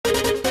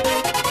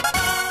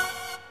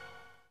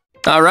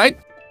All right.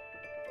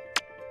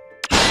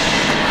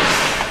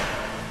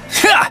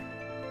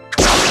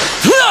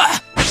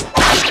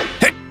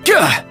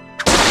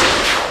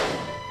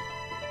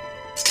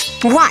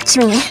 Watch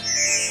me.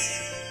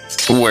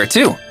 Where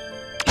to?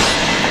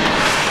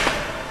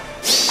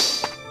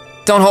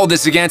 Don't hold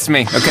this against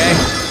me, okay?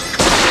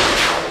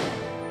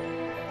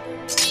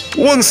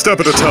 One step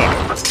at a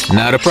time.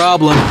 Not a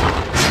problem.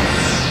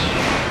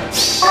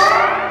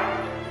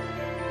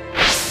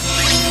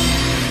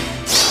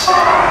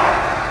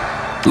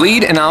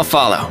 Lead and I'll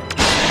follow.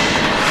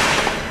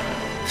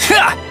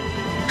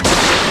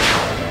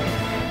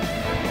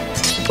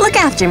 Look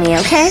after me,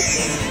 okay?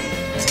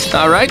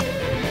 All right.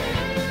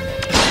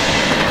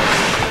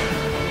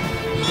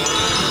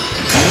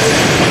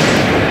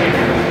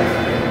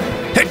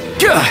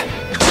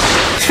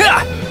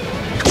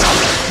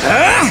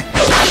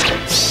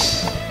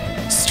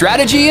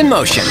 Strategy in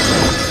motion.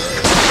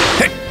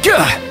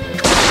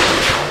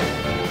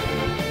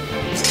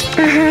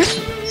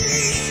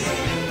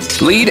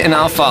 Lead and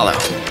I'll follow.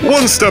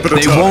 One step at a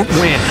time. They won't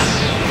win.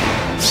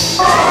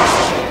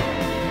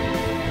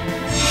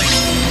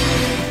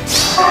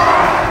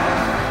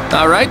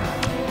 All right.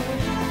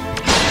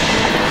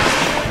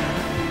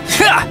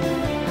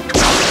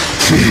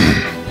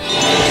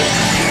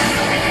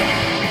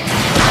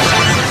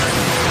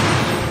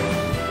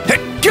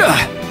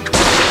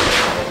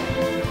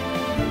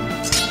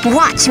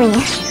 Watch me.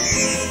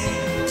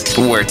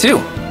 Where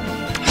to?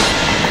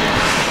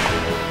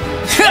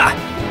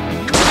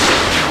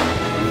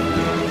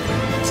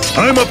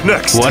 I'm up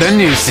next. What a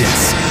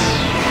nuisance.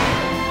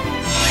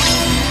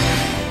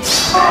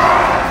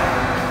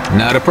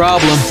 Not a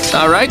problem.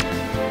 All right.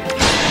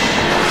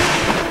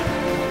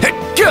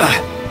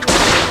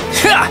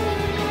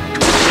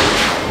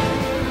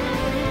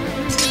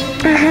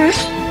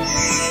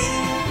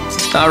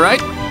 All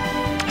right.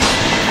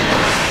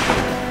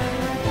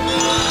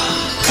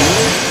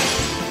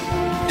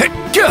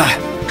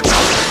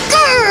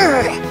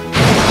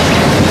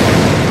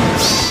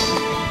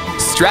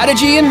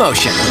 Strategy in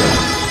motion.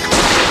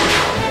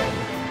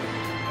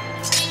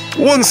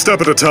 One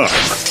step at a time.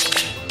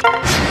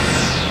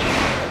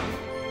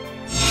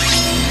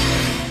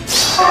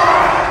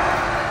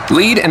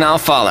 Lead and I'll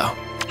follow.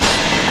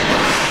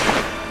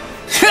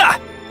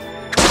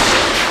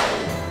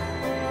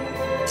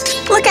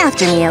 Look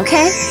after me,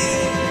 okay?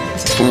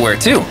 Where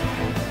to?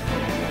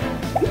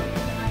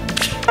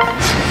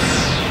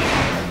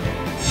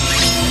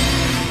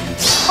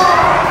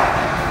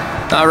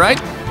 All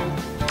right.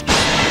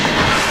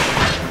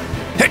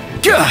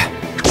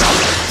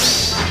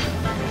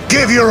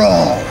 Give your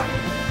all.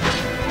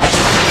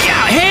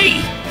 Yeah,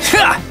 hey!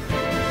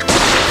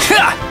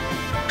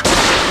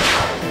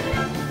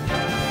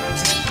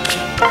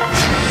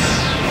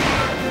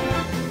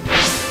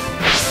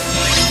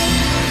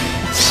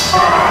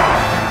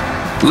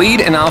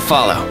 Lead and I'll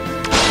follow.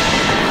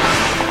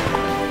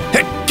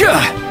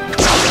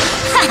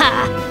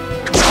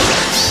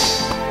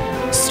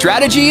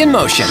 Strategy in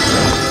motion.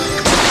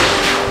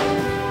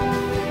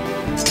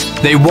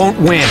 They won't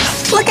win.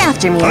 Look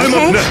after me, I'm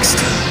okay? up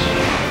next.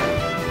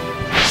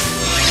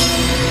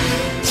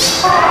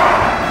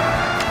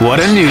 What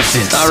a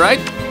nuisance. All right.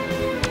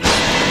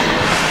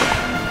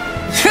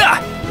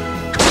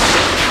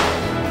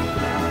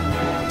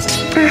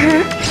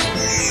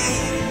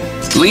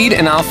 Lead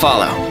and I'll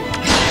follow.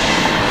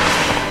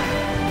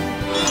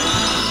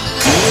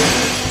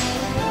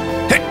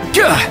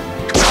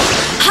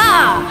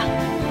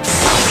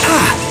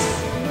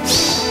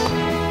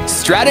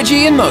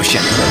 Strategy in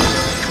motion.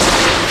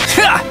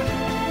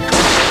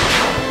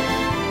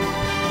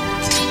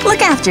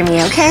 Look after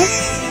me, okay?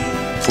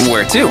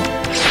 Where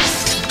to?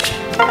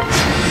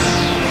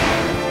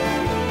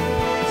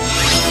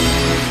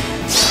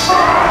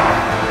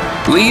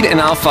 Lead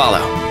and I'll follow.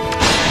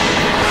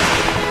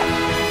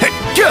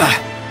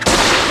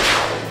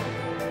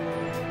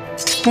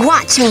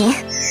 Watch me.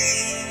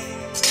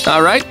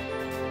 All right.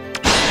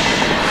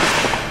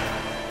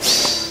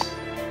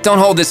 Don't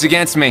hold this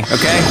against me,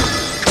 okay?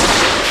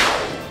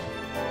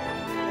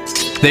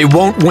 They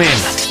won't win.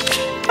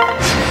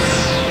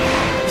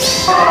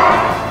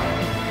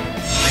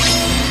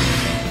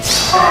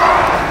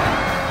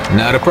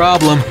 Not a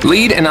problem.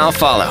 Lead and I'll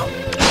follow.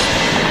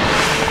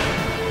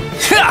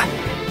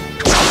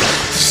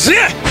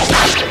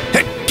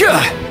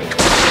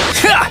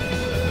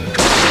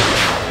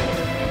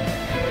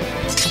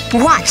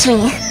 Watch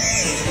me.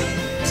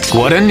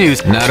 What a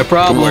news. Not a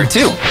problem. Where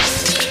to?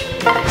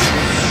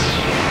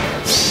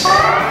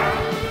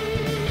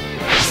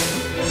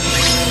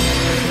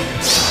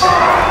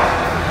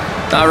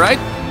 All right.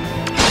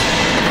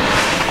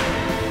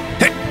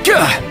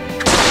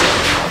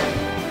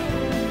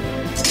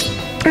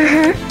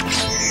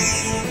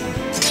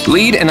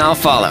 Lead and I'll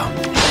follow.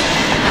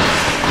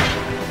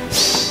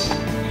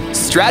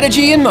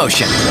 Strategy in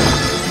motion.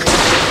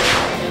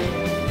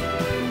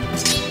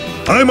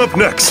 I'm up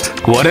next.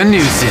 What a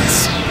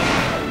nuisance.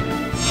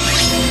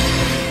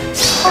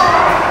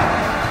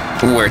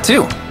 Where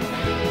to?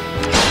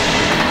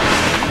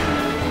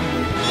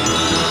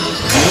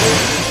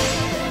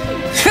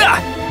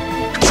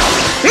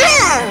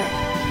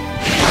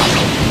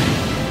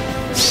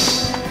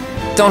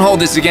 Don't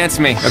hold this against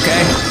me,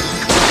 okay?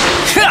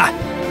 Ha!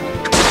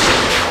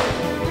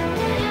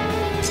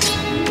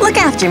 Look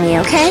after me,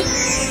 okay?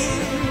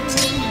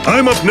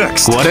 I'm up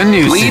next. What a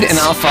nuisance. Lead and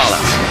I'll follow.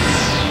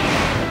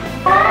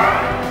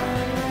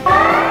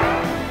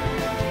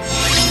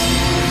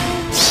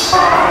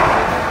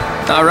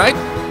 All right.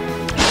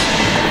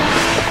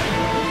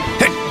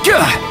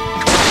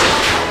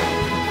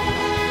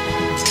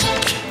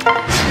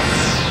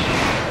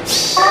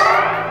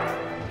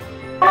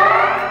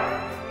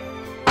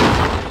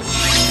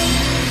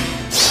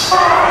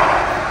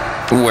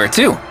 Where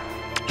to?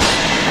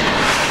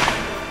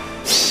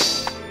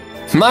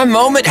 My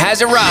moment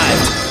has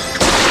arrived.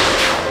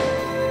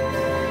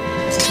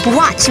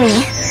 Watch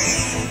me.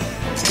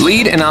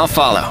 Lead and I'll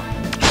follow.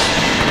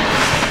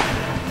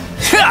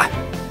 Ha!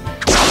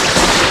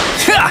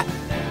 Ha!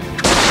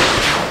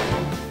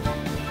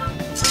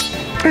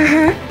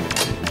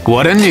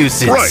 What a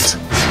nuisance. Right.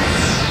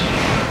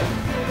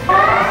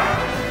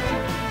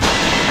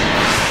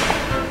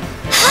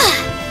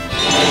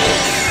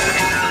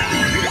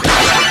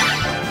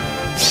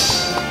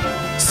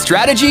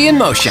 Strategy in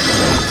motion.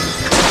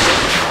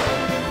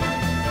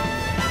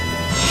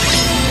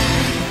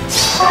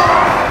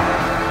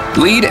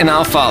 Lead and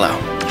I'll follow.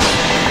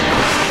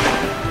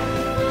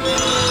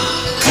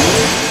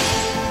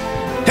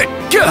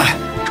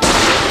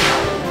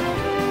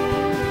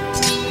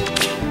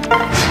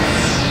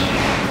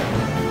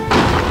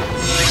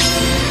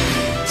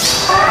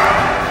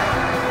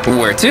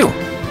 Where to?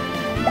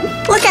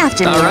 Look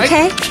after me, All right.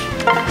 okay?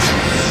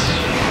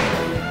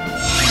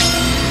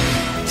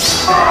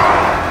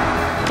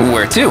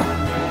 Where to?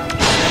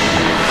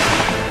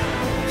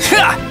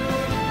 Ha!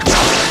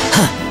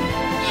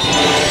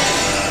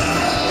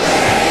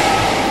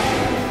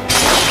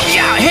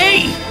 Yeah, hey!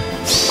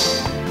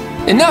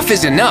 Enough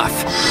is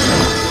enough.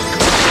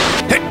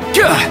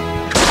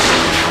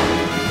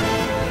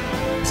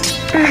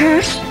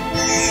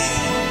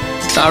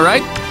 All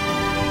right.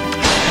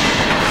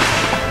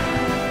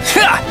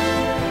 Ha!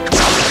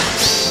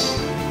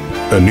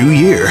 A new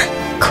year.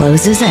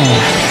 Closes in.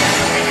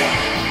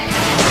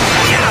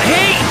 Yeah,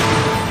 hey!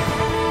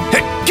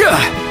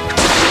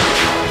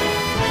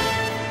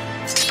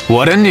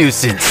 What a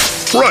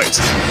nuisance. Right.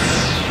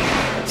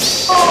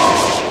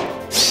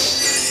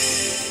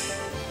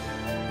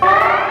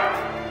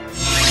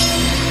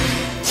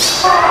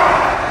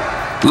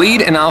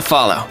 Lead and I'll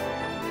follow.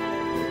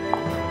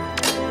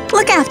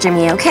 Look after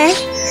me, okay?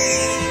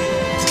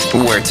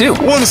 Where to?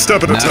 One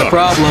step at a Not a time.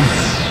 problem.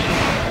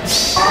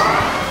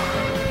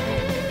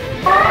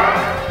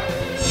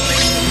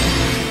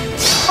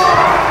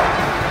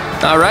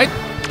 All right.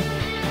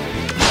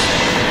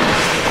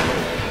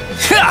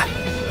 Ha!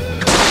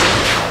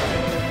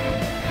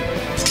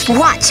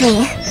 Watch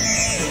me.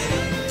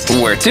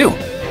 Where to?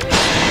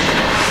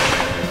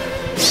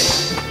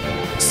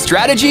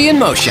 Strategy in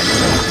motion.